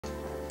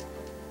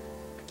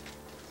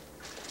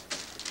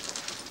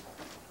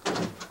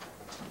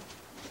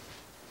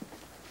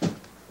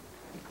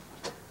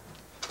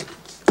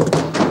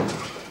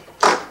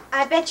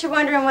bet you're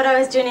wondering what I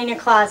was doing in your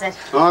closet.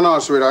 Oh, no,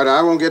 sweetheart.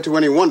 I won't get to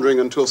any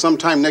wondering until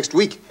sometime next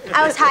week.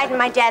 I was hiding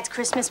my dad's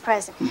Christmas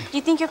present. Do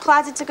you think your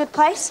closet's a good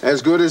place?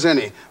 As good as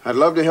any. I'd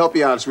love to help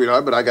you out,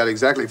 sweetheart, but I got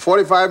exactly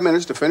 45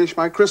 minutes to finish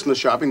my Christmas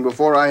shopping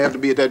before I have to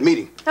be at that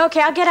meeting. Okay,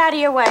 I'll get out of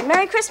your way.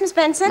 Merry Christmas,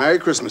 Benson. Merry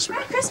Christmas,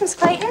 sweetheart. Merry Christmas,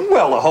 Clayton.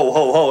 Well, ho,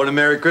 ho, ho, and a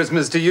Merry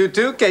Christmas to you,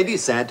 too, Katie.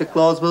 Santa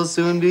Claus will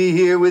soon be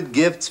here with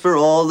gifts for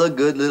all the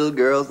good little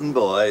girls and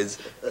boys.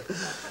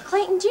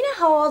 Clayton, do you know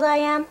how old I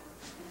am?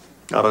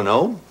 I don't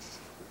know.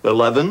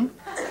 11?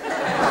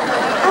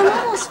 I'm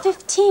almost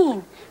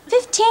 15.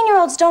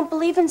 15-year-olds don't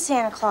believe in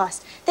Santa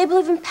Claus. They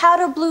believe in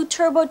powder blue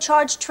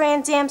turbocharged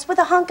Trans Ams with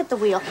a hunk at the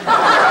wheel.